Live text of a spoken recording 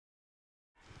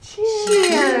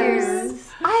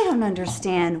don't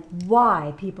understand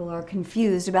why people are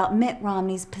confused about Mitt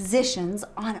Romney's positions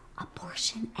on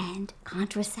abortion and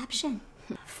contraception.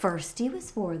 First he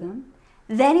was for them,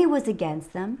 then he was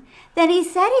against them, then he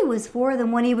said he was for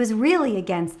them when he was really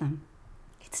against them.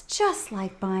 It's just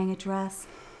like buying a dress.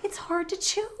 It's hard to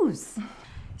choose.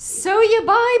 So you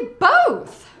buy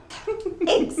both.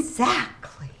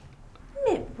 Exactly.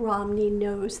 Mitt Romney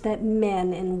knows that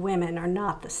men and women are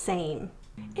not the same.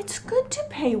 It's good to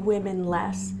pay women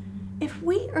less. If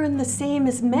we earn the same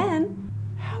as men,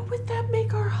 how would that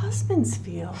make our husbands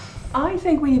feel? I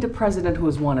think we need a president who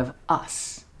is one of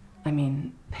us. I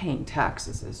mean, paying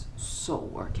taxes is so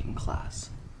working class.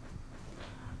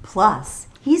 Plus,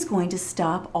 he's going to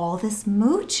stop all this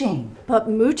mooching. But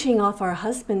mooching off our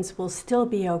husbands will still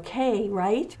be okay,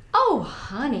 right? Oh,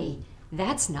 honey,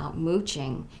 that's not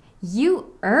mooching.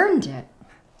 You earned it.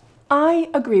 I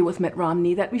agree with Mitt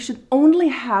Romney that we should only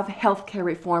have health care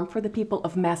reform for the people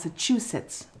of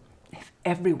Massachusetts. If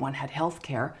everyone had health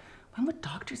care, when would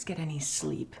doctors get any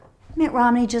sleep? Mitt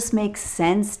Romney just makes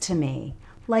sense to me.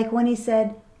 Like when he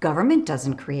said, government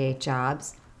doesn't create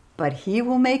jobs, but he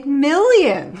will make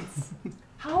millions.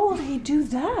 How will he do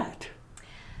that?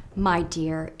 My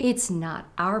dear, it's not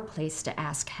our place to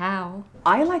ask how.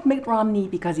 I like Mitt Romney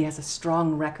because he has a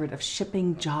strong record of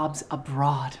shipping jobs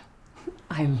abroad.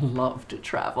 I love to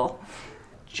travel.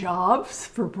 Jobs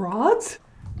for broads?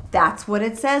 That's what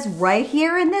it says right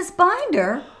here in this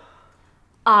binder.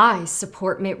 I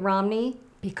support Mitt Romney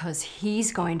because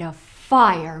he's going to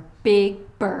fire Big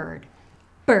Bird.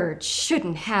 Bird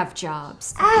shouldn't have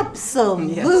jobs.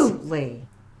 Absolutely. Yes.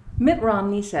 Mitt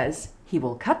Romney says he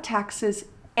will cut taxes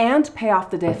and pay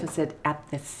off the deficit at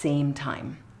the same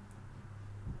time.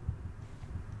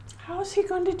 How is he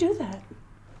going to do that?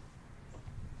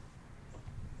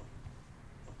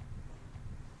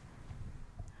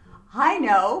 I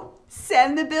know.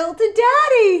 Send the bill to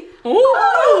Daddy.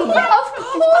 Oh, Of